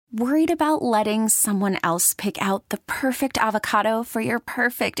Worried about letting someone else pick out the perfect avocado for your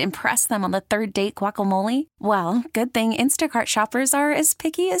perfect impress them on the third date guacamole? Well, good thing Instacart shoppers are as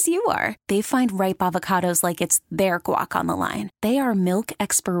picky as you are. They find ripe avocados like it's their guac on the line. They are milk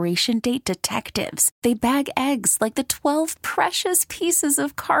expiration date detectives. They bag eggs like the 12 precious pieces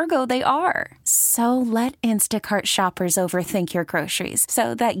of cargo they are. So let Instacart shoppers overthink your groceries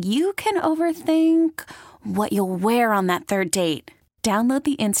so that you can overthink what you'll wear on that third date. Download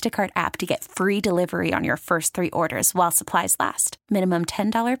the Instacart app to get free delivery on your first 3 orders while supplies last. Minimum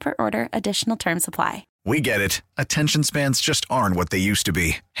 $10 per order. Additional terms apply. We get it. Attention spans just aren't what they used to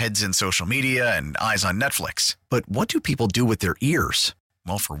be. Heads in social media and eyes on Netflix. But what do people do with their ears?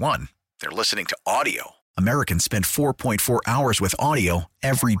 Well, for one, they're listening to audio. Americans spend 4.4 hours with audio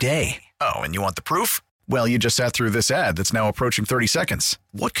every day. Oh, and you want the proof? Well, you just sat through this ad that's now approaching 30 seconds.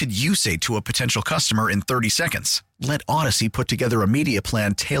 What could you say to a potential customer in 30 seconds? Let Odyssey put together a media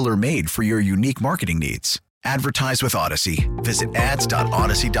plan tailor-made for your unique marketing needs. Advertise with Odyssey. Visit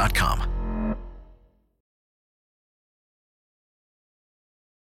ads.odyssey.com.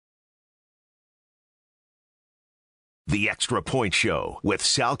 The Extra Point Show with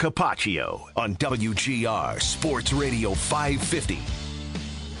Sal Capaccio on WGR Sports Radio 550.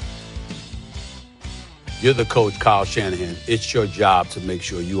 You're the coach, Kyle Shanahan. It's your job to make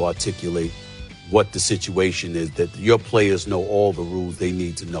sure you articulate what the situation is, that your players know all the rules they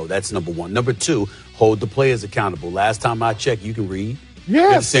need to know. That's number one. Number two, hold the players accountable. Last time I checked, you can read. Yes. You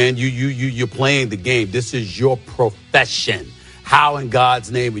understand? You're playing the game. This is your profession. How in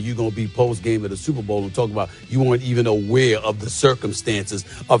God's name are you going to be post-game at the Super Bowl and talk about you weren't even aware of the circumstances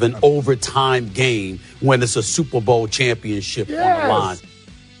of an overtime game when it's a Super Bowl championship on the line?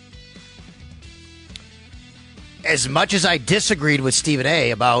 As much as I disagreed with Stephen A.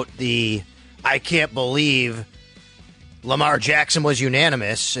 about I can't believe Lamar Jackson was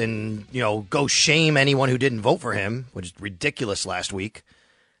unanimous and, go shame anyone who didn't vote for him, which is ridiculous last week.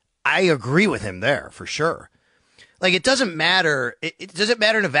 I agree with him there for sure. Like, it doesn't matter. It doesn't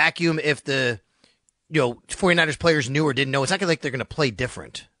matter in a vacuum if the, 49ers players knew or didn't know. It's not like they're going to play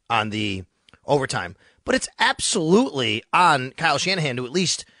different on the overtime. But it's absolutely on Kyle Shanahan to at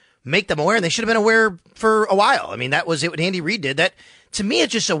least make them aware, and they should have been aware for a while. I mean, that was it what Andy Reid did. That, to me,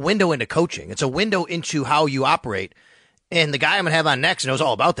 it's just a window into coaching. It's a window into how you operate. And the guy I'm going to have on next knows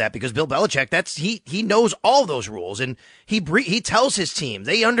all about that because Bill Belichick, he knows all of those rules. And he tells his team,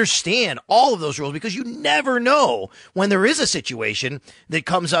 they understand all of those rules because you never know when there is a situation that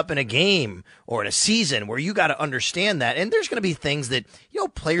comes up in a game or in a season where you got to understand that. And there's going to be things that,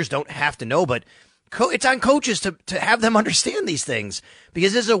 players don't have to know, but it's on coaches to have them understand these things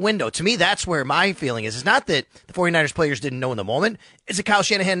because this is a window. To me, that's where my feeling is. It's not that the 49ers players didn't know in the moment. It's that Kyle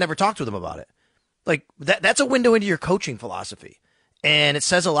Shanahan never talked to them about it. Like, that's a window into your coaching philosophy. And it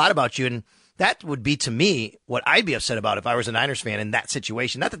says a lot about you. And that would be, to me, what I'd be upset about if I was a Niners fan in that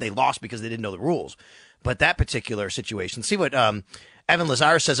situation. Not that they lost because they didn't know the rules, but that particular situation. See what Evan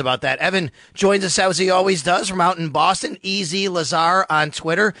Lazar says about that. Evan joins us as he always does from out in Boston. Easy Lazar on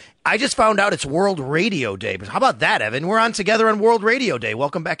Twitter. I just found out it's World Radio Day. But how about that, Evan? We're on together on World Radio Day.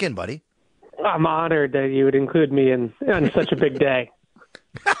 Welcome back in, buddy. I'm honored that you would include me on such a big day.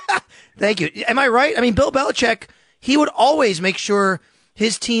 Thank you. Am I right? I mean, Bill Belichick, he would always make sure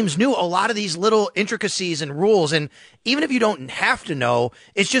his teams knew a lot of these little intricacies and rules. And even if you don't have to know,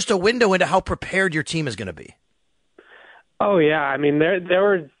 it's just a window into how prepared your team is going to be. Oh, yeah. I mean, there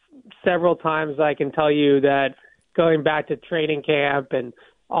were several times I can tell you that going back to training camp and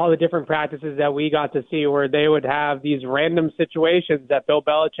all the different practices that we got to see where they would have these random situations that Bill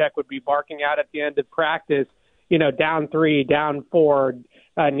Belichick would be barking out at the end of practice, down 3, down 4,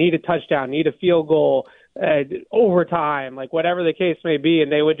 need a touchdown, need a field goal, overtime, like whatever the case may be.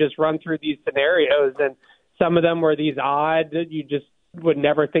 And they would just run through these scenarios. And some of them were these odd that you just would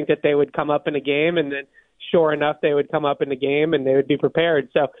never think that they would come up in a game. And then sure enough, they would come up in the game and they would be prepared.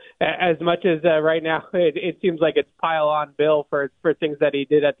 So as much as right now it seems like it's pile on Bill for things that he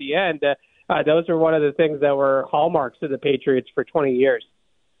did at the end, those are one of the things that were hallmarks of the Patriots for 20 years.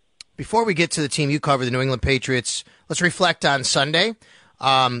 Before we get to the team you cover, the New England Patriots, let's reflect on Sunday.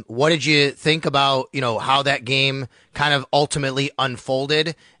 What did you think about, how that game kind of ultimately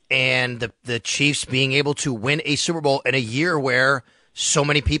unfolded and the Chiefs being able to win a Super Bowl in a year where so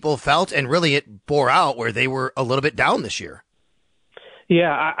many people felt, and really it bore out, where they were a little bit down this year?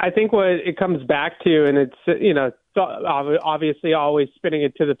 Yeah, I think what it comes back to, and it's, obviously always spinning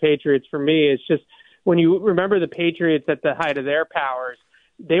it to the Patriots for me, is just when you remember the Patriots at the height of their powers,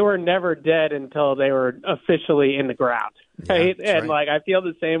 they were never dead until they were officially in the ground, right? Yeah, and right. I feel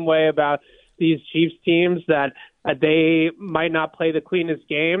the same way about these Chiefs teams that They might not play the cleanest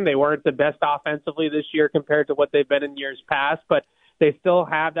game. They weren't the best offensively this year compared to what they've been in years past, but they still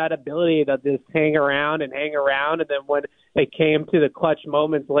have that ability to just hang around. And then when it came to the clutch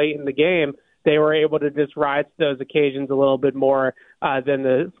moments late in the game, they were able to just rise to those occasions a little bit more than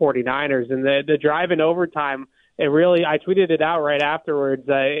the 49ers. And the drive in overtime, I tweeted it out right afterwards.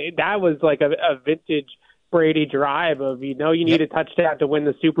 That was like a vintage Brady drive of, you need a touchdown to win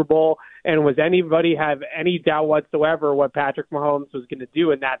the Super Bowl. And was anybody have any doubt whatsoever what Patrick Mahomes was going to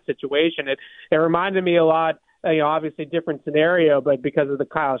do in that situation? It reminded me a lot, obviously different scenario, but because of the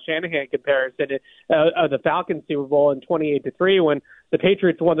Kyle Shanahan comparison of the Falcons Super Bowl in 28-3, when the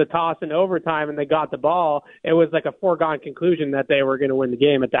Patriots won the toss in overtime and they got the ball, it was like a foregone conclusion that they were going to win the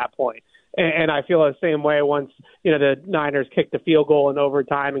game at that point. And I feel the same way once, the Niners kicked the field goal in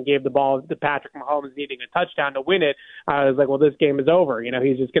overtime and gave the ball to Patrick Mahomes needing a touchdown to win it. I was like, well, this game is over.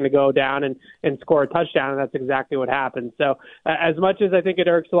 He's just going to go down and score a touchdown, and that's exactly what happened. So as much as I think it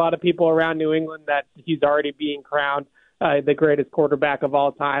irks a lot of people around New England that he's already being crowned the greatest quarterback of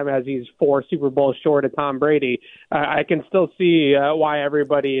all time as he's 4 Super Bowls short of Tom Brady, I can still see why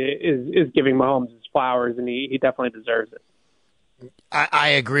everybody is giving Mahomes his flowers, and he definitely deserves it. I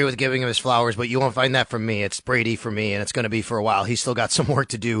agree with giving him his flowers, but you won't find that from me. It's Brady for me, and it's going to be for a while. He's still got some work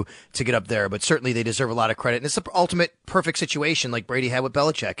to do to get up there, but certainly they deserve a lot of credit. And it's the ultimate perfect situation like Brady had with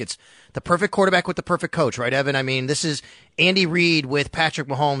Belichick. It's the perfect quarterback with the perfect coach, right, Evan? I mean, this is Andy Reid with Patrick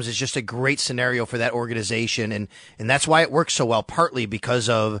Mahomes is just a great scenario for that organization, and that's why it works so well, partly because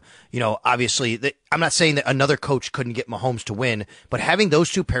of, obviously, I'm not saying that another coach couldn't get Mahomes to win, but having those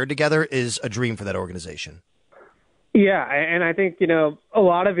two paired together is a dream for that organization. Yeah, and I think, a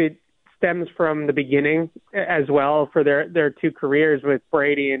lot of it stems from the beginning as well for their two careers with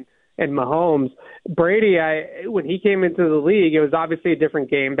Brady and Mahomes. Brady, when he came into the league, it was obviously a different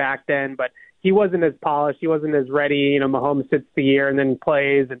game back then, but he wasn't as polished. He wasn't as ready. Mahomes sits the year and then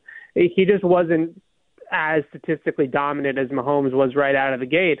plays, and he just wasn't as statistically dominant as Mahomes was right out of the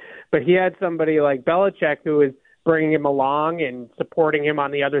gate. But he had somebody like Belichick who was bringing him along and supporting him on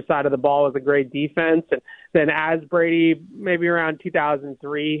the other side of the ball with a great defense. And then as Brady, maybe around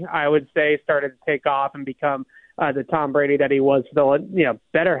 2003, I would say, started to take off and become the Tom Brady that he was for the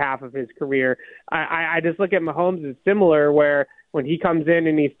better half of his career, I just look at Mahomes as similar, where when he comes in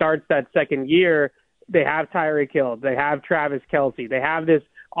and he starts that second year, they have Tyreek Hill, they have Travis Kelce, they have this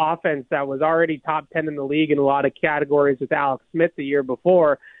offense that was already top 10 in the league in a lot of categories with Alex Smith the year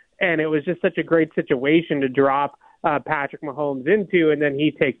before. And it was just such a great situation to drop Patrick Mahomes into, and then he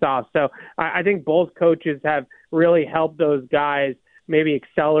takes off. So I think both coaches have really helped those guys maybe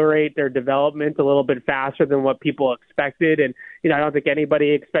accelerate their development a little bit faster than what people expected. And, I don't think anybody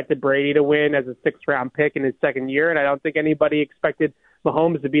expected Brady to win as a 6th-round pick in his second year, and I don't think anybody expected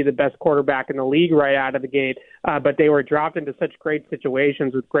Mahomes to be the best quarterback in the league right out of the gate. But they were dropped into such great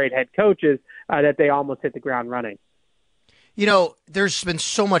situations with great head coaches that they almost hit the ground running. There's been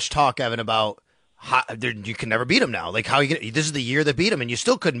so much talk, Evan, about how you can never beat them now. Like, this is the year that beat them, and you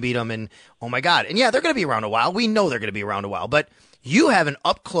still couldn't beat them, and oh my God. And yeah, they're going to be around a while. We know they're going to be around a while, but you have an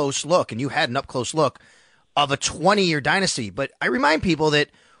up-close look, and you had an up-close look of a 20-year dynasty. But I remind people that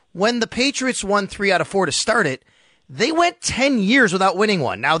when the Patriots won 3 out of 4 to start it, they went 10 years without winning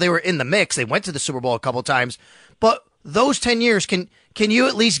one. Now, they were in the mix. They went to the Super Bowl a couple times, but those 10 years, can you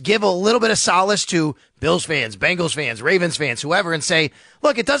at least give a little bit of solace to Bills fans, Bengals fans, Ravens fans, whoever, and say,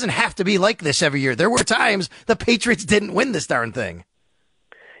 look, it doesn't have to be like this every year. There were times the Patriots didn't win this darn thing.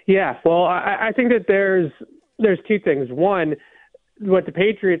 Yeah, well, I think that there's two things. One, what the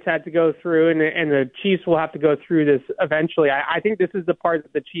Patriots had to go through, and the Chiefs will have to go through this eventually. I think this is the part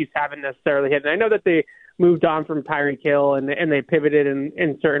that the Chiefs haven't necessarily hit. And I know that they moved on from Tyreek Hill, and they pivoted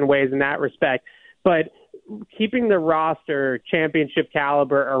in certain ways in that respect. But keeping the roster championship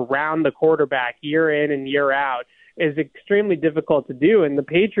caliber around the quarterback year in and year out is extremely difficult to do. And the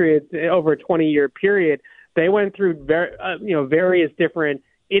Patriots, over a 20-year period, they went through various different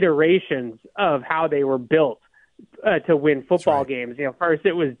iterations of how they were built to win football games. First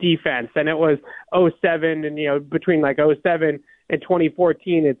it was defense, then it was 2007, and between like 2007 and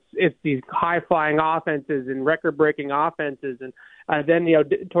 2014, it's these high-flying offenses and record-breaking offenses, and then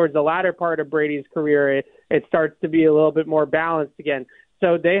towards the latter part of Brady's career, it starts to be a little bit more balanced again.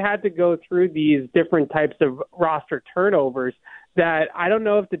 So they had to go through these different types of roster turnovers that I don't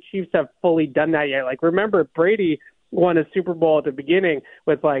know if the Chiefs have fully done that yet. Like, remember, Brady won a Super Bowl at the beginning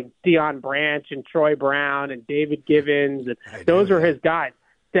with like Deion Branch and Troy Brown and David Givens, and those were his guys.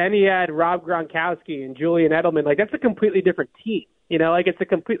 Then he had Rob Gronkowski and Julian Edelman. Like, that's a completely different team. It's a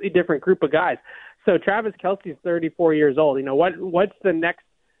completely different group of guys. So Travis Kelce's 34 years old. What's the next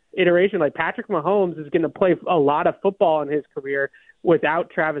iteration. Like Patrick Mahomes is going to play a lot of football in his career without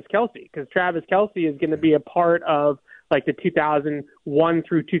Travis Kelce, because Travis Kelce is going to be a part of like the 2001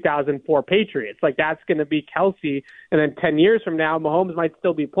 through 2004 Patriots. Like that's going to be Kelce. And then 10 years from now, Mahomes might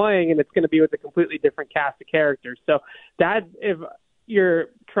still be playing, and it's going to be with a completely different cast of characters. So that, if you're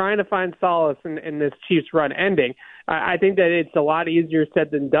trying to find solace in this Chiefs run ending, I think that it's a lot easier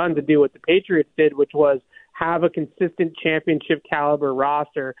said than done to do what the Patriots did, which was have a consistent championship caliber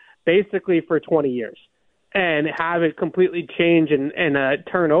roster basically for 20 years and have it completely change and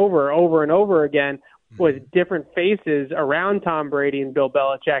turn over and over again with different faces around Tom Brady and Bill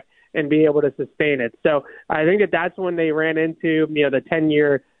Belichick and be able to sustain it. So I think that that's when they ran into, the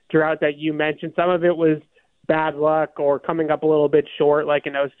 10-year drought that you mentioned. Some of it was bad luck or coming up a little bit short, like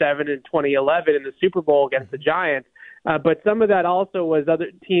in 2007 and 2011 in the Super Bowl against the Giants. But some of that also was other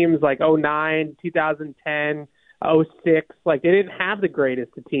teams like 2009, 2010, 2006. Like they didn't have the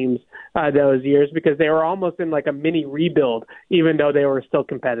greatest of teams those years because they were almost in like a mini rebuild, even though they were still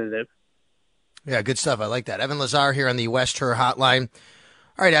competitive. Yeah, good stuff. I like that. Evan Lazar here on the West Her Hotline.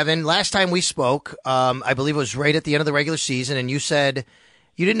 All right, Evan, last time we spoke, I believe it was right at the end of the regular season, and you said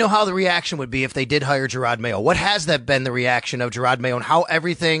you didn't know how the reaction would be if they did hire Gerard Mayo. What has that been the reaction of Gerard Mayo and how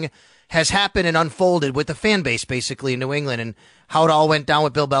everything has happened and unfolded with the fan base basically in New England and how it all went down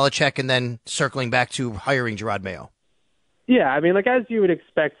with Bill Belichick and then circling back to hiring Gerard Mayo? Yeah, I mean, like as you would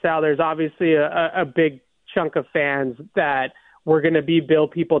expect, Sal, there's obviously a big chunk of fans that we're going to be Bill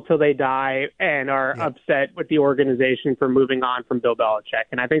people till they die and are upset with the organization for moving on from Bill Belichick.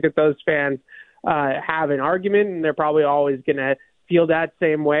 And I think that those fans have an argument, and they're probably always going to feel that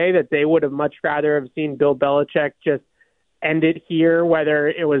same way, that they would have much rather have seen Bill Belichick just end it here, whether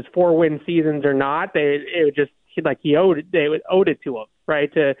it was 4-win seasons or not. It would just like they owed it to him,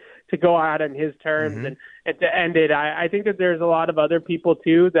 right? To go out on his terms and to end it. I think that there's a lot of other people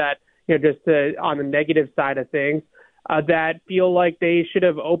too that, on the negative side of things, that feel like they should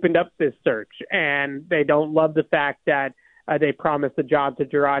have opened up this search, and they don't love the fact that they promised the job to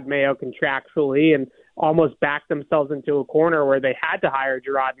Gerard Mayo contractually and almost backed themselves into a corner where they had to hire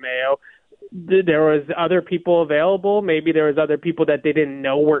Gerard Mayo. There was other people available. Maybe there was other people that they didn't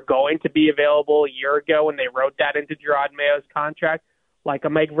know were going to be available a year ago when they wrote that into Gerard Mayo's contract, like a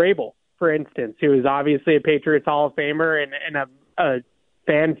Mike Vrabel, for instance, who is obviously a Patriots Hall of Famer and a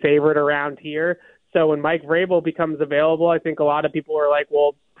fan favorite around here. So when Mike Vrabel becomes available, I think a lot of people are like,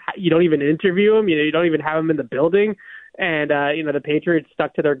 well, you don't even interview him. You don't even have him in the building. And, the Patriots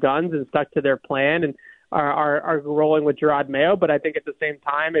stuck to their guns and stuck to their plan and are rolling with Gerard Mayo. But I think at the same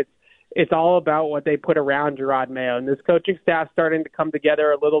time, it's all about what they put around Gerard Mayo. And this coaching staff starting to come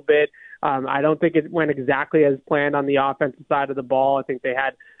together a little bit. I don't think it went exactly as planned on the offensive side of the ball. I think they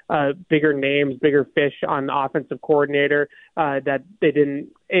had bigger names, bigger fish on the offensive coordinator that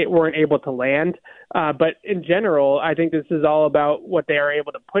they weren't able to land. But in general, I think this is all about what they are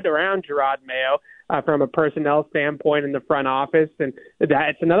able to put around Gerard Mayo from a personnel standpoint in the front office. And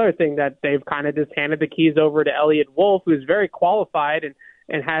that's another thing that they've kind of just handed the keys over to Elliot Wolf, who's very qualified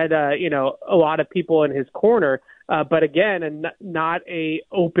and had, a lot of people in his corner. But again, not a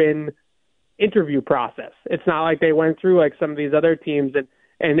open interview process. It's not like they went through like some of these other teams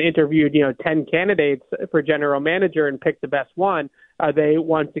and interviewed, 10 candidates for general manager and picked the best one. They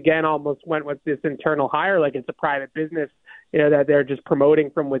once again almost went with this internal hire like it's a private business, that they're just promoting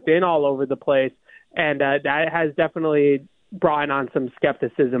from within all over the place. And that has definitely brought on some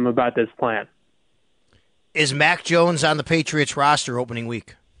skepticism about this plan. Is Mac Jones on the Patriots roster opening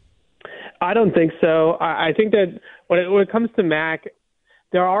week? I don't think so. I think that when it comes to Mac,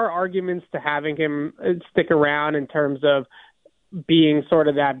 there are arguments to having him stick around in terms of being sort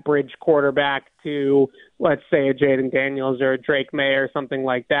of that bridge quarterback to, let's say, a Jaden Daniels or a Drake May or something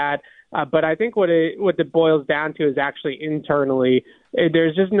like that. But I think what it boils down to is actually internally,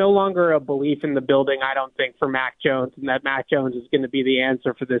 there's just no longer a belief in the building, I don't think, for Mac Jones, and that Mac Jones is going to be the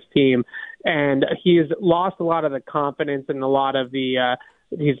answer for this team. And he's lost a lot of the confidence and a lot of the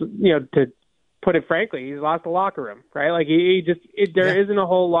to put it frankly, he's lost the locker room, right? Like there isn't a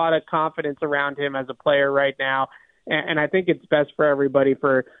whole lot of confidence around him as a player right now. And I think it's best for everybody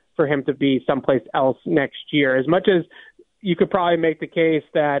for him to be someplace else next year. As much as you could probably make the case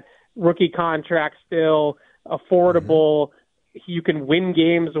that rookie contract still affordable, you can win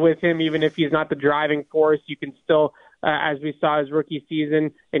games with him even if he's not the driving force. You can still, as we saw his rookie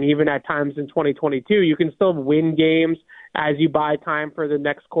season and even at times in 2022, you can still win games as you buy time for the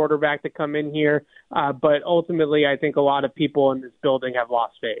next quarterback to come in here. But ultimately, I think a lot of people in this building have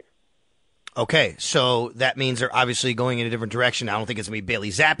lost faith. Okay, so that means they're obviously going in a different direction. I don't think it's going to be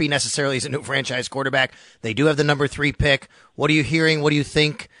Bailey Zappi necessarily as a new franchise quarterback. They do have the number 3 pick. What are you hearing? What do you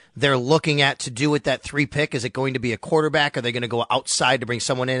think they're looking at to do with that 3 pick? Is it going to be a quarterback? Are they going to go outside to bring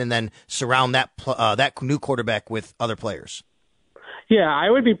someone in and then surround that new quarterback with other players? Yeah, I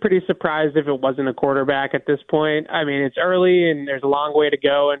would be pretty surprised if it wasn't a quarterback at this point. I mean, it's early and there's a long way to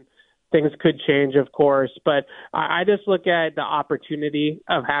go, and things could change, of course. But I just look at the opportunity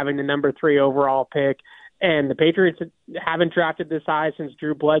of having the number 3 overall pick. And the Patriots haven't drafted this high since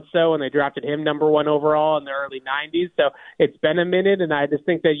Drew Bledsoe, and they drafted him number 1 overall in the early 90s. So it's been a minute, and I just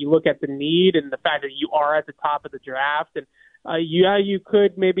think that you look at the need and the fact that you are at the top of the draft. And you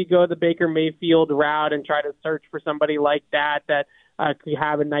could maybe go the Baker Mayfield route and try to search for somebody like that could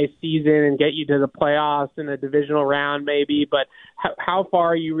have a nice season and get you to the playoffs in a divisional round maybe. But how far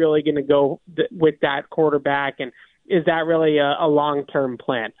are you really going to go with that quarterback, and is that really a long-term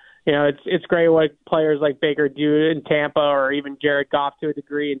plan? You know, it's great what players like Baker do in Tampa or even Jared Goff to a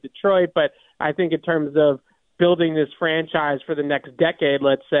degree in Detroit, but I think in terms of building this franchise for the next decade,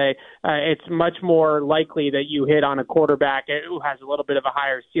 let's say, it's much more likely that you hit on a quarterback who has a little bit of a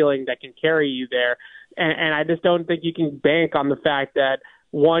higher ceiling that can carry you there. And I just don't think you can bank on the fact that,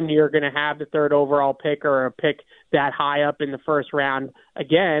 one, you're going to have the 3rd overall pick or a pick that high up in the first round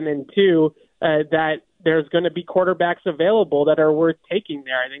again, and 2, that there's going to be quarterbacks available that are worth taking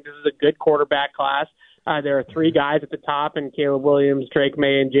there. I think this is a good quarterback class. There are 3 guys at the top, and Caleb Williams, Drake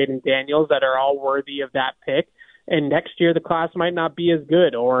May, and Jaden Daniels, that are all worthy of that pick. And next year the class might not be as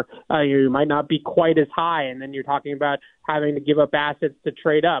good, or you might not be quite as high, and then you're talking about having to give up assets to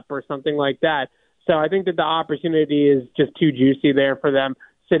trade up or something like that. So I think that the opportunity is just too juicy there for them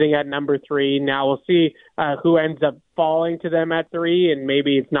sitting at number 3. Now we'll see who ends up falling to them at 3, and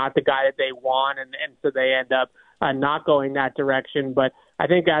maybe it's not the guy that they want, and so they end up not going that direction. But I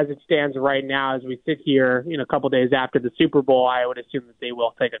think as it stands right now, as we sit here, a couple days after the Super Bowl, I would assume that they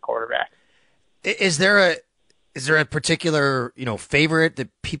will take a quarterback. Is there a particular, favorite that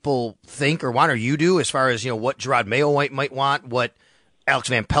people think or want, or you do, as far as, what Gerard Mayo might want, what Alex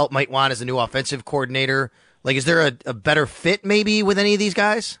Van Pelt might want as a new offensive coordinator? Like, is there a better fit maybe with any of these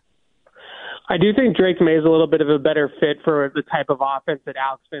guys? I do think Drake May is a little bit of a better fit for the type of offense that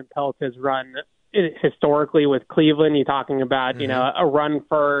Alex Van Pelt has run historically with Cleveland. You're talking about, a run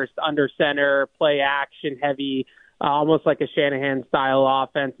first, under center, play action heavy, almost like a Shanahan style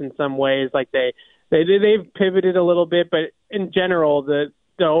offense in some ways. Like they've pivoted a little bit, but in general, the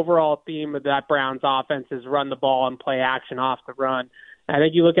overall theme of that Browns offense is run the ball and play action off the run. I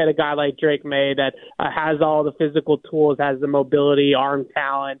think you look at a guy like Drake May that has all the physical tools, has the mobility, arm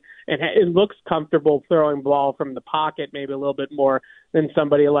talent, and it looks comfortable throwing ball from the pocket maybe a little bit more than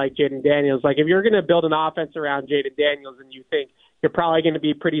somebody like Jaden Daniels. Like, if you're going to build an offense around Jaden Daniels and you think you're probably going to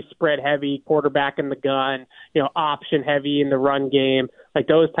be pretty spread heavy, quarterback in the gun, option heavy in the run game, like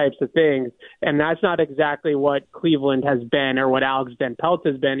those types of things. And that's not exactly what Cleveland has been or what Alex Van Pelt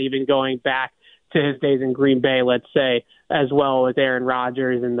has been, even going back to his days in Green Bay, let's say, as well with Aaron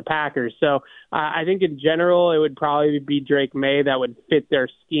Rodgers and the Packers. So I think in general it would probably be Drake May that would fit their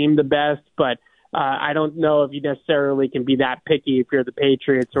scheme the best, but I don't know if you necessarily can be that picky if you're the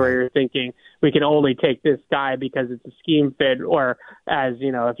Patriots, where you're thinking we can only take this guy because it's a scheme fit, or as,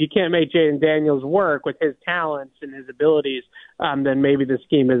 if you can't make Jaden Daniels work with his talents and his abilities, then maybe the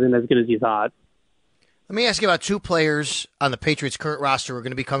scheme isn't as good as you thought. Let me ask you about 2 players on the Patriots' current roster who are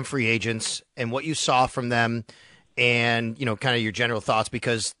going to become free agents, and what you saw from them, and kind of your general thoughts,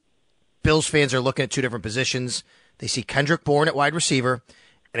 because Bills fans are looking at 2 different positions. They see Kendrick Bourne at wide receiver,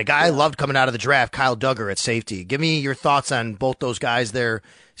 and a guy I loved coming out of the draft, Kyle Duggar at safety. Give me your thoughts on both those guys, their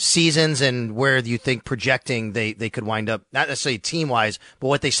seasons, and where you think projecting they could wind up, not necessarily team-wise, but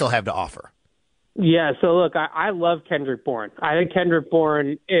what they still have to offer. Yeah, so look, I love Kendrick Bourne. I think Kendrick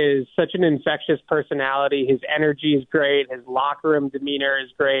Bourne is such an infectious personality. His energy is great. His locker room demeanor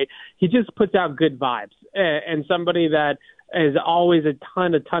is great. He just puts out good vibes, and somebody that is always a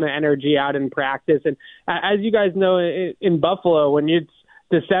ton of energy out in practice. And as you guys know, in Buffalo, when it's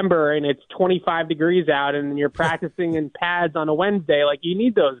December and it's 25 degrees out and you're practicing in pads on a Wednesday, like, you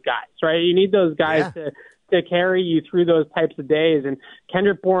need those guys, right? You need those guys to carry you through those types of days. And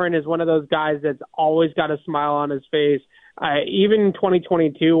Kendrick Bourne is one of those guys that's always got a smile on his face. Even in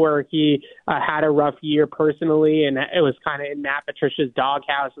 2022, where he had a rough year personally, and it was kind of in Matt Patricia's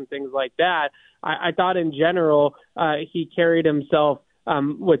doghouse and things like that, I thought in general he carried himself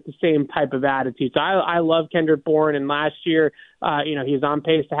with the same type of attitude. So I love Kendrick Bourne, and last year, he was on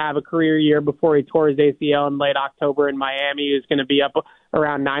pace to have a career year before he tore his ACL in late October in Miami. He was going to be up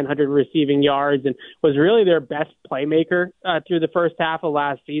around 900 receiving yards and was really their best playmaker through the first half of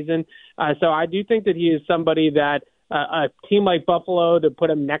last season. So I do think that he is somebody that a team like Buffalo, to put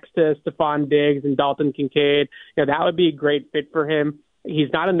him next to Stephon Diggs and Dalton Kincaid, that would be a great fit for him. He's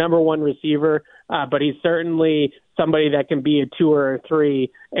not a number one receiver, but he's certainly somebody that can be a 2 or a 3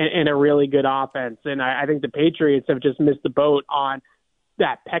 in a really good offense. And I think the Patriots have just missed the boat on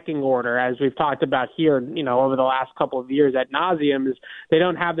that pecking order, as we've talked about here, over the last couple of years ad nauseum. Is they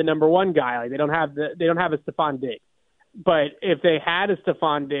don't have the number one guy. Like they don't have a Stephon Diggs. But if they had a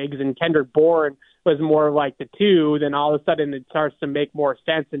Stephon Diggs and Kendrick Bourne was more like the 2, then all of a sudden it starts to make more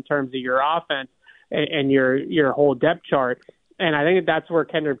sense in terms of your offense and your whole depth chart. And I think that's where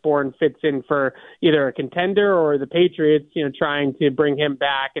Kendrick Bourne fits in for either a contender or the Patriots, trying to bring him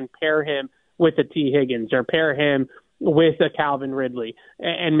back and pair him with a T. Higgins or pair him with a Calvin Ridley.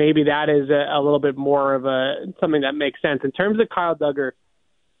 And maybe that is a little bit more of something that makes sense. In terms of Kyle Duggar,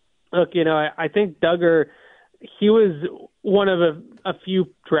 look, I think Duggar, he was one of a few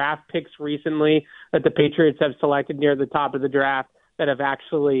draft picks recently that the Patriots have selected near the top of the draft that have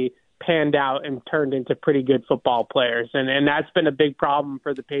actually panned out and turned into pretty good football players. And that's been a big problem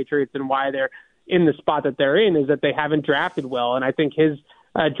for the Patriots and why they're in the spot that they're in, is that they haven't drafted well. And I think his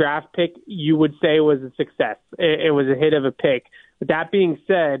draft pick, you would say, was a success. It was a hit of a pick. But that being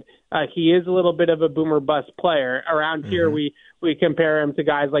said, he is a little bit of a boomer bust player. Around here, we compare him to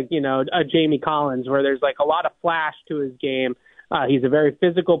guys like, Jamie Collins, where there's like a lot of flash to his game. He's a very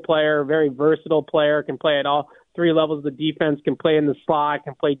physical player, very versatile player, can play at all 3 levels of the defense, can play in the slot,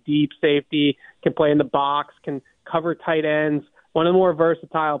 can play deep safety, can play in the box, can cover tight ends. One of the more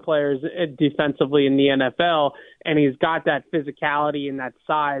versatile players defensively in the NFL, and he's got that physicality and that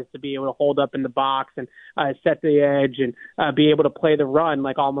size to be able to hold up in the box and set the edge and be able to play the run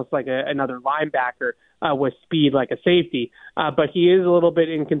almost like another linebacker with speed like a safety. But he is a little bit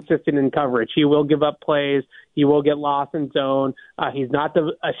inconsistent in coverage. He will give up plays. He will get lost in zone. He's not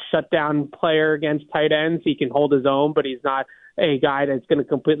a shutdown player against tight ends. He can hold his own, but he's not a guy that's going to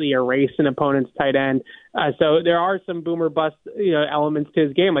completely erase an opponent's tight end. So there are some boomer bust elements to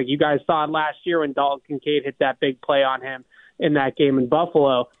his game. Like you guys saw it last year when Dalton Kincaid hit that big play on him in that game in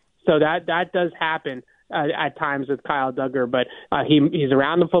Buffalo. So that does happen at times with Kyle Duggar, but he's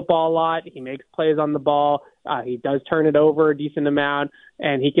around the football a lot. He makes plays on the ball. He does turn it over a decent amount,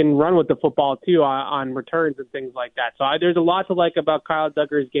 and he can run with the football too on returns and things like that. So there's a lot to like about Kyle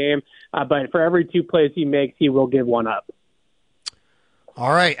Duggar's game, but for every 2 plays he makes, he will give one up.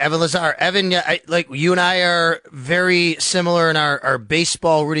 All right, Evan Lazar. Evan, you and I are very similar in our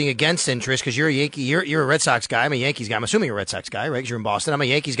baseball rooting against interest because you're a Yankee. You're a Red Sox guy. I'm a Yankees guy. I'm assuming you're a Red Sox guy, right? Because you're in Boston. I'm a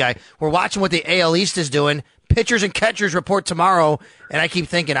Yankees guy. We're watching what the AL East is doing. Pitchers and catchers report tomorrow, and I keep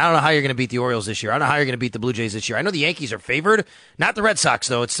thinking, I don't know how you're going to beat the Orioles this year. I don't know how you're going to beat the Blue Jays this year. I know the Yankees are favored, not the Red Sox,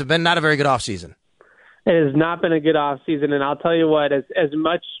 though. It's been not a very good offseason. It has not been a good offseason, and I'll tell you what, as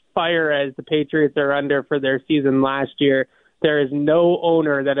much fire as the Patriots are under for their season last year, there is no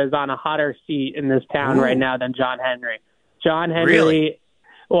owner that is on a hotter seat in this town right now than John Henry. John Henry, really?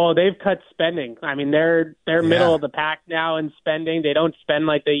 Well, they've cut spending. I mean, they're middle of the pack now in spending. They don't spend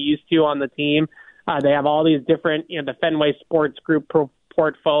like they used to on the team. They have all these different, the Fenway Sports Group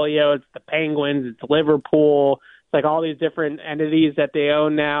portfolio. It's the Penguins. It's Liverpool. It's like all these different entities that they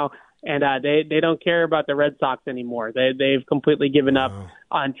own now. And they don't care about the Red Sox anymore. They've completely given up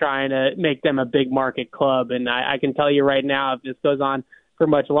on trying to make them a big market club. And I can tell you right now, if this goes on for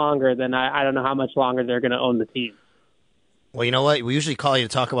much longer, then I don't know how much longer they're going to own the team. Well, you know what? We usually call you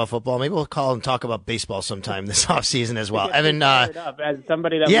to talk about football. Maybe we'll call and talk about baseball sometime this offseason as well. Evan, as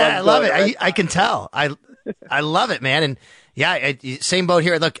somebody that I love it. I can tell. I love it, man. And yeah, same boat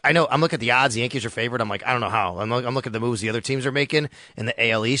here. Look, I know I'm looking at the odds. The Yankees are favored. I'm like, I don't know how. I'm looking at the moves the other teams are making in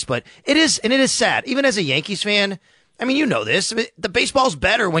the AL East, but it is sad. Even as a Yankees fan, I mean, you know this. The baseball's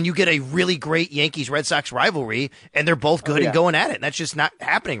better when you get a really great Yankees-Red Sox rivalry, and they're both good and going at it. And that's just not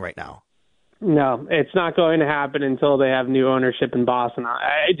happening right now. No, it's not going to happen until they have new ownership in Boston.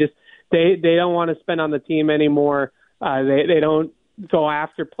 They don't want to spend on the team anymore. They don't go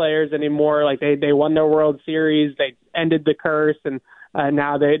after players anymore. Like they won their World Series, they ended the curse, and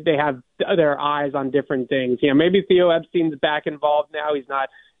now they have their eyes on different things. Maybe Theo Epstein's back involved now. He's not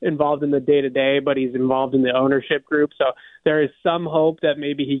involved in the day-to-day, but he's involved in the ownership group. So there is some hope that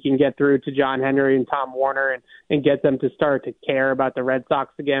maybe he can get through to John Henry and Tom Warner and get them to start to care about the Red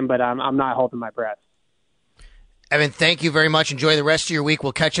Sox again, but I'm not holding my breath. Evan, thank you very much. Enjoy the rest of your week.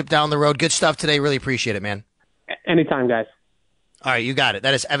 We'll catch up down the road. Good stuff today. Really appreciate it, man. Anytime, guys. All right, you got it.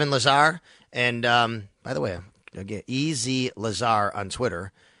 That is Evan Lazar. And by the way, again, Easy Lazar on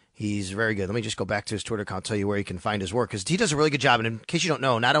Twitter. He's very good. Let me just go back to his Twitter account, tell you where you can find his work, because he does a really good job. And in case you don't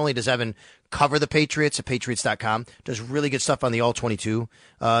know, not only does Evan cover the Patriots at Patriots.com, does really good stuff on the All-22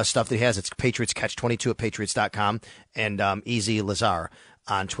 stuff that he has. It's Patriots Catch 22 at Patriots.com, and Easy Lazar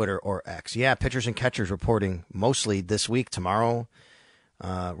on Twitter or X. Yeah, pitchers and catchers reporting mostly this week, tomorrow.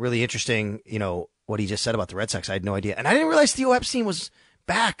 Really interesting, what he just said about the Red Sox. I had no idea. And I didn't realize Theo Epstein was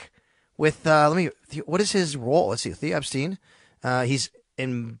back with, what is his role? Let's see, Theo Epstein. He's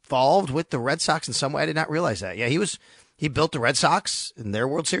involved with the Red Sox in some way. I did not realize that. Yeah, he built the Red Sox in their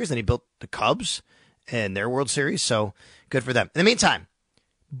World Series, then he built the Cubs in their World Series, so good for them. In the meantime,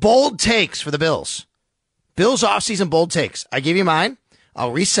 bold takes for the Bills. Bills offseason bold takes. I give you mine.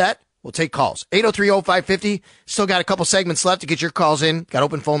 I'll reset. We'll take calls. 803-0550. Still got a couple segments left to get your calls in. Got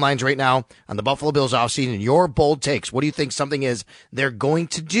open phone lines right now on the Buffalo Bills offseason. Your bold takes. What do you think something is they're going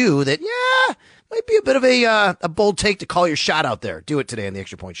to do that, might be a bit of a bold take to call your shot out there? Do it today on the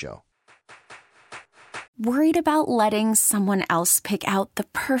Extra Point Show. Worried about letting someone else pick out the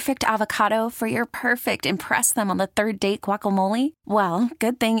perfect avocado for your perfect impress them on the third date guacamole? Well,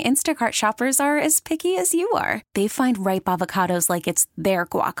 good thing Instacart shoppers are as picky as you are. They find ripe avocados like it's their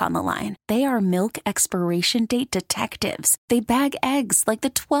guac on the line. They are milk expiration date detectives. They bag eggs like the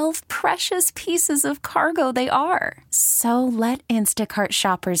 12 precious pieces of cargo they are. So let Instacart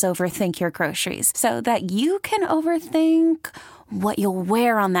shoppers overthink your groceries so that you can overthink what you'll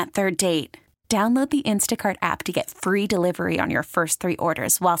wear on that third date. Download the Instacart app to get free delivery on your first 3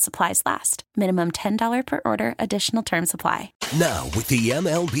 orders while supplies last. Minimum $10 per order. Additional terms apply. Now, with the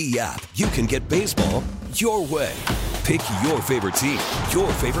MLB app, you can get baseball your way. Pick your favorite team,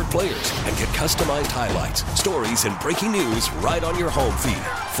 your favorite players, and get customized highlights, stories, and breaking news right on your home feed.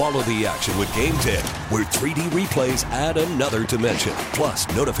 Follow the action with Game 10, where 3D replays add another dimension. Plus,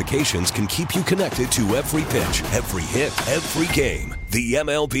 notifications can keep you connected to every pitch, every hit, every game. The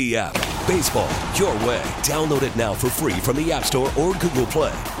MLB app. Baseball your way. Download it now for free from the App Store or Google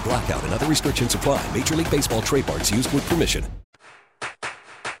Play. Blackout and other restrictions apply. Major League Baseball trademarks used with permission.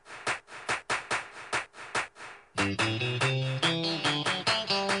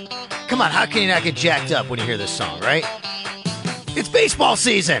 Come on, how can you not get jacked up when you hear this song, right? It's baseball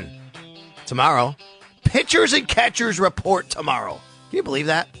season. Tomorrow, pitchers and catchers report tomorrow. Can you believe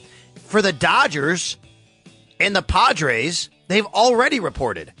that? For the Dodgers and the Padres, they've already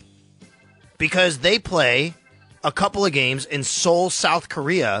reported because they play a couple of games in Seoul, South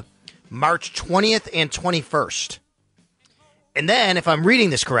Korea, March 20th and 21st. And then, if I'm reading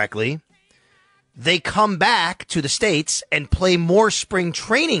this correctly, they come back to the States and play more spring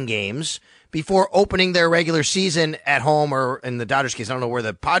training games before opening their regular season at home, or in the Dodgers case, I don't know where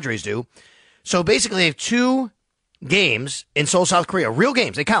the Padres do. So basically, they have 2 games in Seoul, South Korea, real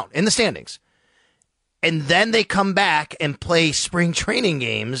games. They count in the standings. And then they come back and play spring training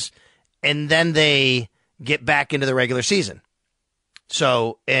games, and then they get back into the regular season.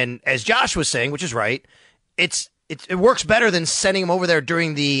 So, and as Josh was saying, which is right, it works better than sending them over there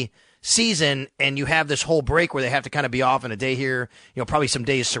during the season, and you have this whole break where they have to kind of be off in a day here, probably some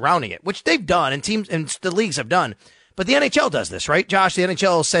days surrounding it, which they've done, and teams and the leagues have done. But the NHL does this, right, Josh? The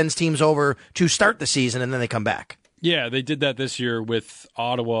NHL sends teams over to start the season, and then they come back. Yeah, they did that this year with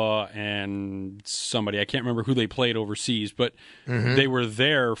Ottawa and somebody. I can't remember who they played overseas, but they were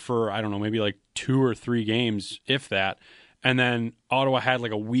there for, I don't know, maybe like 2 or 3 games, if that. And then Ottawa had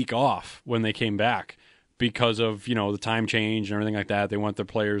like a week off when they came back because of, the time change and everything like that. They want their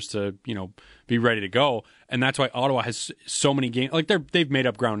players to, be ready to go. And that's why Ottawa has so many games. Like they've made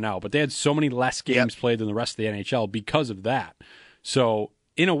up ground now, but they had so many less games played than the rest of the NHL because of that. So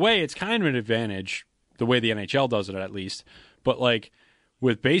in a way, it's kind of an advantage the way the NHL does it, at least. But like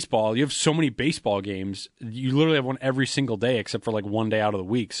with baseball, you have so many baseball games. You literally have one every single day except for like one day out of the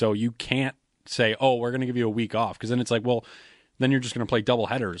week. So you can't say, oh, we're going to give you a week off, because then it's like, well, then you're just going to play double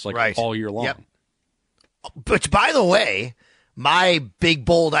headers all year long. Yep. But by the way, my big,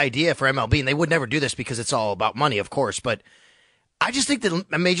 bold idea for MLB, and they would never do this because it's all about money, of course, but I just think that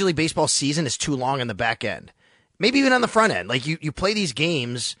a Major League Baseball season is too long on the back end. Maybe even on the front end. Like you play these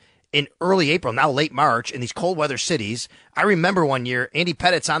games in early April, now late March, in these cold weather cities. I remember one year, Andy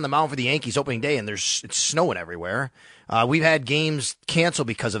Pettit's on the mound for the Yankees opening day, and it's snowing everywhere. We've had games canceled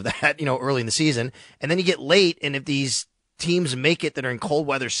because of that, early in the season. And then you get late, and if these teams make it that are in cold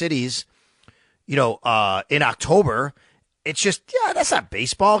weather cities, in October, it's just, that's not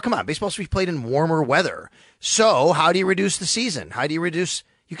baseball. Come on, baseball should be played in warmer weather. So how do you reduce the season?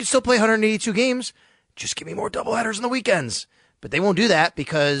 You can still play 182 games. Just give me more doubleheaders on the weekends. But they won't do that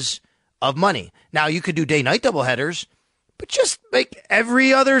because of money. Now, you could do day-night doubleheaders, But just make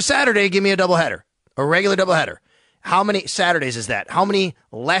every other Saturday, give me a doubleheader, a regular doubleheader. How many Saturdays is that? How many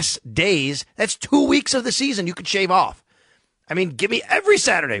less days? That's 2 weeks of the season you could shave off. I mean, give me every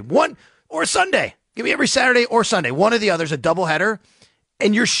Saturday, one or Sunday. Give me every Saturday or Sunday. One or the other is a doubleheader,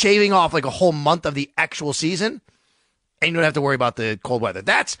 and you're shaving off like a whole month of the actual season, and you don't have to worry about the cold weather.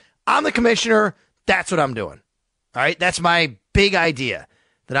 I'm the commissioner. That's what I'm doing. All right? That's my big idea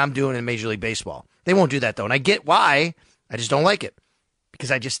that I'm doing in Major League Baseball. They won't do that, though, and I get why. I just don't like it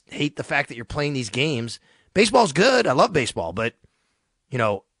because I just hate the fact that you're playing these games. Baseball's good. I love baseball, but,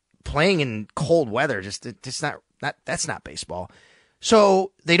 playing in cold weather, that's not baseball.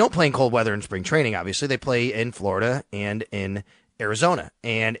 So they don't play in cold weather in spring training, obviously. They play in Florida and in Arizona.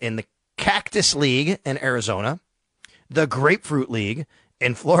 And in the Cactus League in Arizona, the Grapefruit League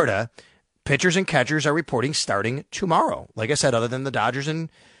in Florida, pitchers and catchers are reporting starting tomorrow. Like I said, other than the Dodgers and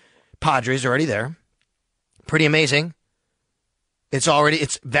Padres are already there. Pretty amazing.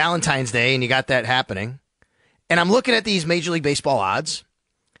 It's Valentine's Day, and you got that happening. And I'm looking at these Major League Baseball odds.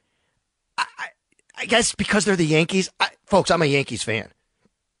 I guess because they're the Yankees. Folks, I'm a Yankees fan.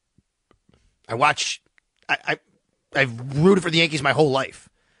 I've rooted for the Yankees my whole life.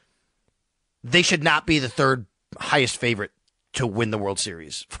 They should not be the third highest favorite to win the World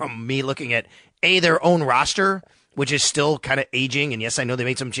Series. From me looking at, their own roster, which is still kind of aging. And yes, I know they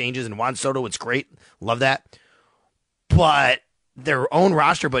made some changes, and Juan Soto, it's great. Love that. But their own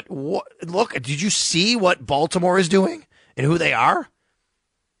roster. But look, did you see what Baltimore is doing and who they are?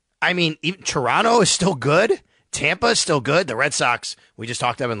 I mean, even Toronto is still good. Tampa is still good. The Red Sox, we just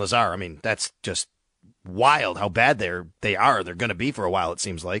talked to Evan Lazar. I mean, that's just wild how bad they are. They're going to be for a while, it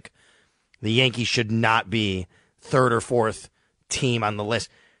seems like. The Yankees should not be third or fourth team on the list.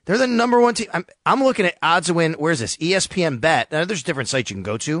 They're the number one team. I'm looking at odds to win. Where's this? ESPN Bet. Now, there's different sites you can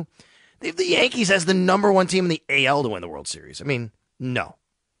go to. They have the Yankees as the number one team in the AL to win the World Series. I mean, no.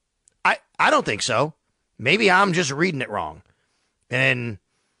 I don't think so. Maybe I'm just reading it wrong.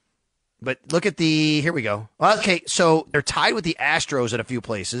 But look at here we go. Well, okay, so they're tied with the Astros at a few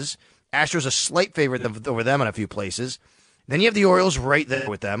places. Astros a slight favorite over them in a few places. Then you have the Orioles right there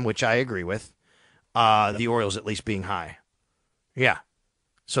with them, which I agree with. The Orioles at least being high. Yeah.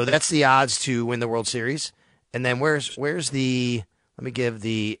 So that's the odds to win the World Series. And then where's the, let me give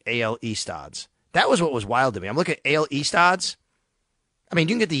the AL East odds. That was what was wild to me. I'm looking at AL East odds. I mean,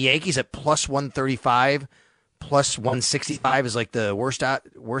 you can get the Yankees at plus 135, plus 165 is like the worst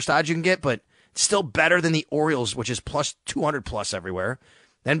odds you can get, but it's still better than the Orioles, which is plus 200 plus everywhere.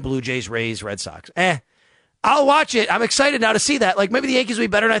 Then Blue Jays, Rays, Red Sox. I'll watch it. I'm excited now to see that. Like, maybe the Yankees will be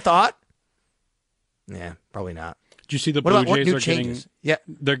better than I thought. Yeah, probably not. Did you see the Blue Jays are changes? Getting?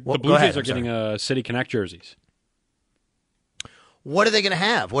 Yeah, the Blue Jays are getting City Connect jerseys. What are they going to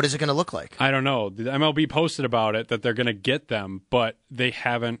have? What is it going to look like? I don't know. The MLB posted about it that they're going to get them, but they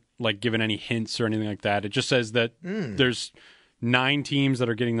haven't given any hints or anything like that. It just says that there's 9 teams that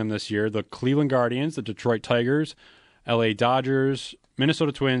are getting them this year: the Cleveland Guardians, the Detroit Tigers, LA Dodgers,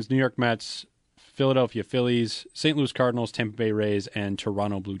 Minnesota Twins, New York Mets, Philadelphia Phillies, St. Louis Cardinals, Tampa Bay Rays, and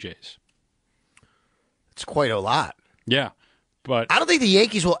Toronto Blue Jays. It's quite a lot. Yeah, but I don't think the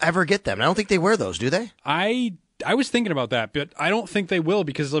Yankees will ever get them. I don't think they wear those, do they? I was thinking about that, but I don't think they will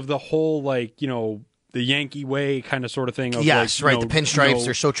because of the whole, the Yankee way kind of sort of thing. Of yes, right. The pinstripes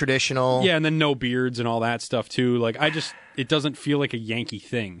are so traditional. Yeah, and then no beards and all that stuff, too. It doesn't feel like a Yankee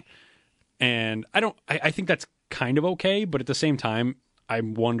thing. And I think that's kind of okay, but at the same time, I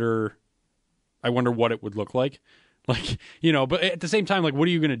wonder what it would look like. But at the same time, what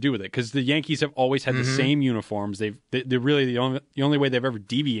are you going to do with it? Because the Yankees have always had the same uniforms. They're really the only way they've ever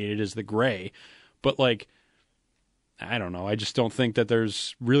deviated is the gray. But, I don't know. I just don't think that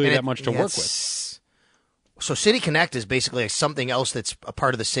there's really that much to work with. So City Connect is basically something else that's a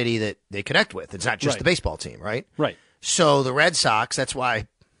part of the city that they connect with. It's not just the baseball team, right? Right. So the Red Sox, that's why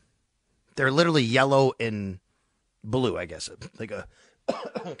they're literally yellow and blue, I guess. Like a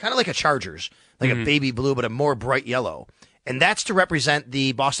kind of like a Chargers, like a baby blue, but a more bright yellow. And that's to represent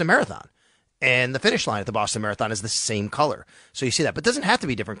the Boston Marathon. And the finish line at the Boston Marathon is the same color. So you see that. But it doesn't have to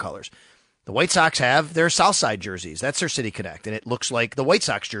be different colors. The White Sox have their Southside jerseys. That's their City Connect. And it looks like the White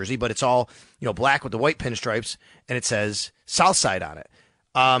Sox jersey, but it's all, black with the white pinstripes, and it says Southside on it.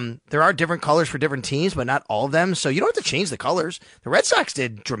 There are different colors for different teams, but not all of them. So you don't have to change the colors. The Red Sox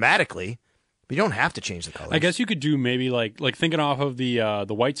did dramatically, but you don't have to change the colors. I guess you could do maybe like thinking off of the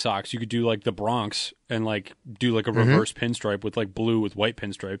White Sox, you could do the Bronx and do a reverse pinstripe with blue with white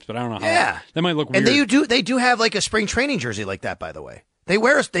pinstripes, but I don't know how. Yeah. That might look weird. And they do have a spring training jersey like that, by the way. They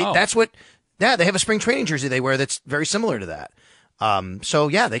wear that's what. Yeah, they have a spring training jersey they wear that's very similar to that. So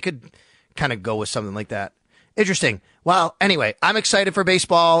yeah, they could kind of go with something like that. Interesting. Well, anyway, I'm excited for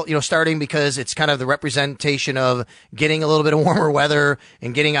baseball, starting because it's kind of the representation of getting a little bit of warmer weather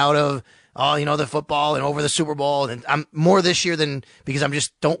and getting out of, the football and over the Super Bowl. And I'm more this year because I'm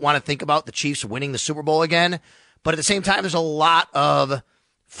just don't want to think about the Chiefs winning the Super Bowl again. But at the same time, there's a lot of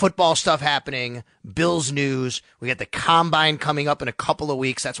football stuff happening, Bills news. We got the combine coming up in a couple of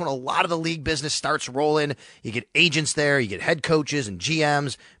weeks. That's when a lot of the league business starts rolling. You get agents there, you get head coaches and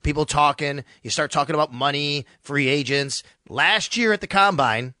GMs, people talking. You start talking about money, free agents. Last year at the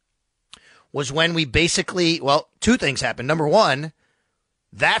combine was when we two things happened. Number one,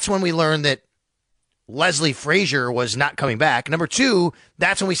 that's when we learned that Leslie Frazier was not coming back. Number two,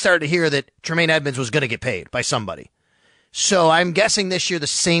 that's when we started to hear that Tremaine Edmonds was going to get paid by somebody. So I'm guessing this year the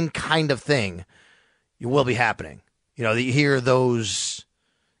same kind of thing will be happening. You hear those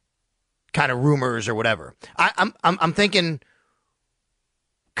kind of rumors or whatever. I'm thinking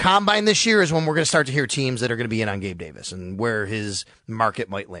combine this year is when we're going to start to hear teams that are going to be in on Gabe Davis and where his market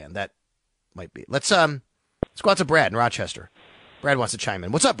might land. That might be. Let's go out to Brad in Rochester. Brad wants to chime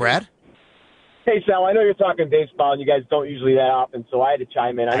in. What's up, Brad? Hey, Sal. I know you're talking baseball and you guys don't usually that often, so I had to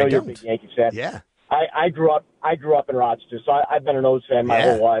chime in. I know you're a big Yankees fan. Yeah. I grew up in Rochester, so I've been an O's fan my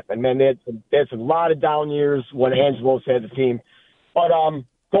whole life. And man, they had some lot of down years when Angelos had the team. But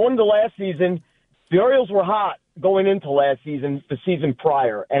going into last season, the Orioles were hot going into last season, the season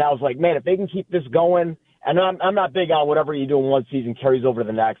prior, and I was like, man, if they can keep this going, and I'm not big on whatever you do in one season carries over to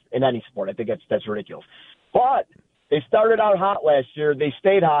the next in any sport. I think that's ridiculous. But they started out hot last year. They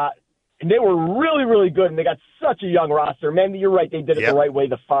stayed hot, and they were really, really good. And they got such a young roster. Man, you're right. They did it the right way.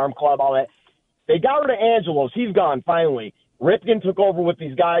 The farm club, all that. They got rid of Angelos. He's gone, finally. Ripken took over with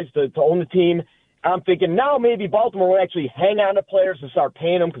these guys to own the team. I'm thinking now maybe Baltimore will actually hang on to players and start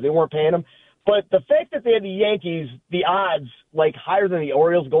paying them because they weren't paying them. But the fact that they had the Yankees, the odds, higher than the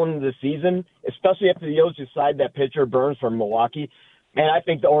Orioles going into the season, especially after the O's decide that pitcher Burns from Milwaukee, and I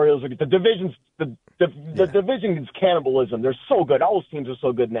think the Orioles are the division's the division's cannibalism. They're so good. All those teams are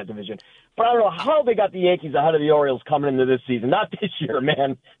so good in that division. But I don't know how they got the Yankees ahead of the Orioles coming into this season. Not this year,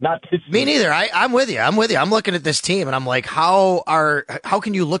 man. Not this year. Me neither. I'm with you. I'm looking at this team and I'm like, how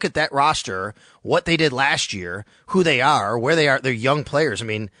can you look at that roster, what they did last year, who they are, where they are, they're young players. I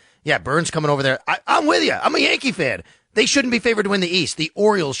mean, yeah, Burns coming over there. I'm with you. I'm a Yankee fan. They shouldn't be favored to win the East. The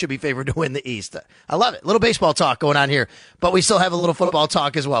Orioles should be favored to win the East. I love it. A little baseball talk going on here, but we still have a little football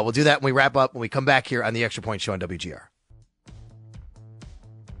talk as well. We'll do that when we wrap up, when we come back here on the Extra Point Show on WGR.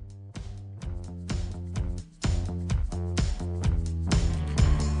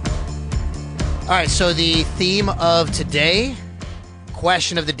 All right, so the theme of today,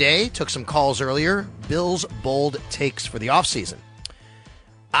 question of the day, took some calls earlier. Bill's bold takes for the offseason.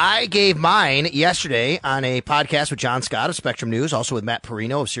 I gave mine yesterday on a podcast with John Scott of Spectrum News, also with Matt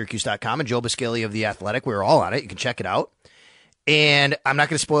Perino of Syracuse.com and Joe Biscali of The Athletic. We were all on it. You can check it out. And I'm not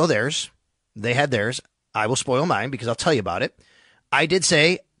going to spoil theirs. They had theirs. I will spoil mine because I'll tell you about it. I did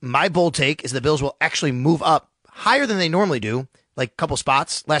say my bold take is the Bills will actually move up higher than they normally do, like a couple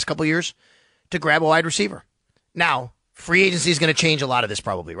spots last couple years, to grab a wide receiver. Now, free agency is going to change a lot of this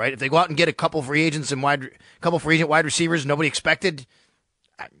probably, right? If they go out and get a couple free agents and couple free agent wide receivers nobody expected,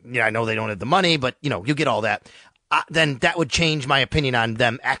 I know they don't have the money, but, you get all that. Then that would change my opinion on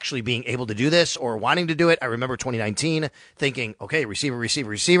them actually being able to do this or wanting to do it. I remember 2019 thinking, okay,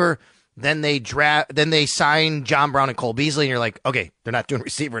 receiver. Then they sign John Brown and Cole Beasley, and you're like, okay, they're not doing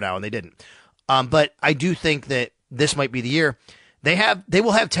receiver now, and they didn't. But I do think that this might be the year. They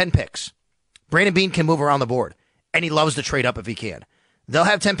will have 10 picks. Brandon Beane can move around the board, and he loves to trade up if he can. They'll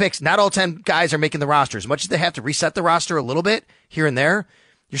have 10 picks. Not all 10 guys are making the roster. As much as they have to reset the roster a little bit here and there,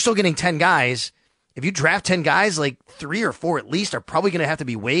 you're still getting 10 guys. If you draft 10 guys, like 3 or 4 at least are probably going to have to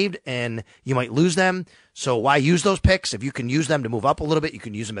be waived, and you might lose them. So why use those picks? If you can use them to move up a little bit, you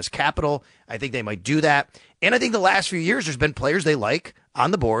can use them as capital. I think they might do that. And I think the last few years, there's been players they like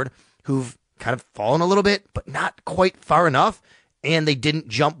on the board who've kind of fallen a little bit, but not quite far enough, and they didn't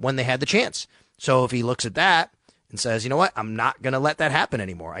jump when they had the chance. So if he looks at that and says, you know what, I'm not going to let that happen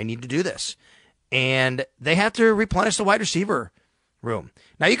anymore. I need to do this. And they have to replenish the wide receiver room.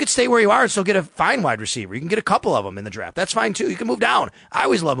 Now, you could stay where you are and still get a fine wide receiver. You can get a couple of them in the draft. That's fine, too. You can move down. I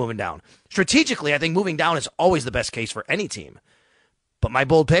always love moving down. Strategically, I think moving down is always the best case for any team. But my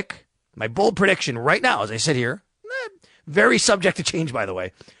bold pick, my bold prediction right now, as I sit here, very subject to change, by the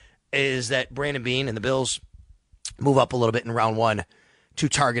way, is that Brandon Beane and the Bills move up a little bit in round 1 to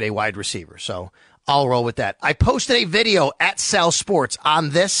target a wide receiver. So I'll roll with that. I posted a video at Sal Sports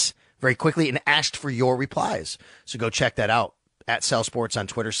on this very quickly and asked for your replies. So go check that out at Sal Sports on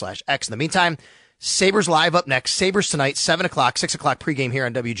Twitter /X. In the meantime, Sabres Live up next. Sabres tonight, 7 o'clock, 6 o'clock pregame here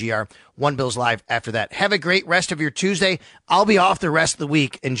on WGR. One Bills Live after that. Have a great rest of your Tuesday. I'll be off the rest of the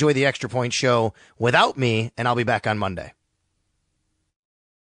week. Enjoy the Extra Point Show without me, and I'll be back on Monday.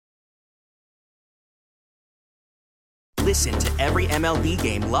 Listen to every MLB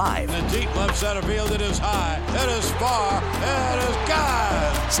game live. In the deep left center field, it is high, it is far, it is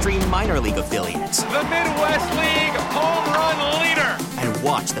gone. Stream minor league affiliates. The Midwest League home run leader. And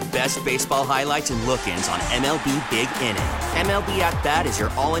watch the best baseball highlights and look-ins on MLB Big Inning. MLB At Bat is your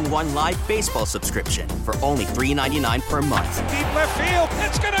all-in-one live baseball subscription for only $3.99 per month. Deep left field,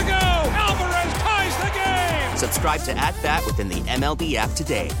 it's gonna go. Alvarez ties the game. Subscribe to At Bat within the MLB app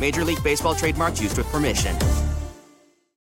today. Major League Baseball trademarks used with permission.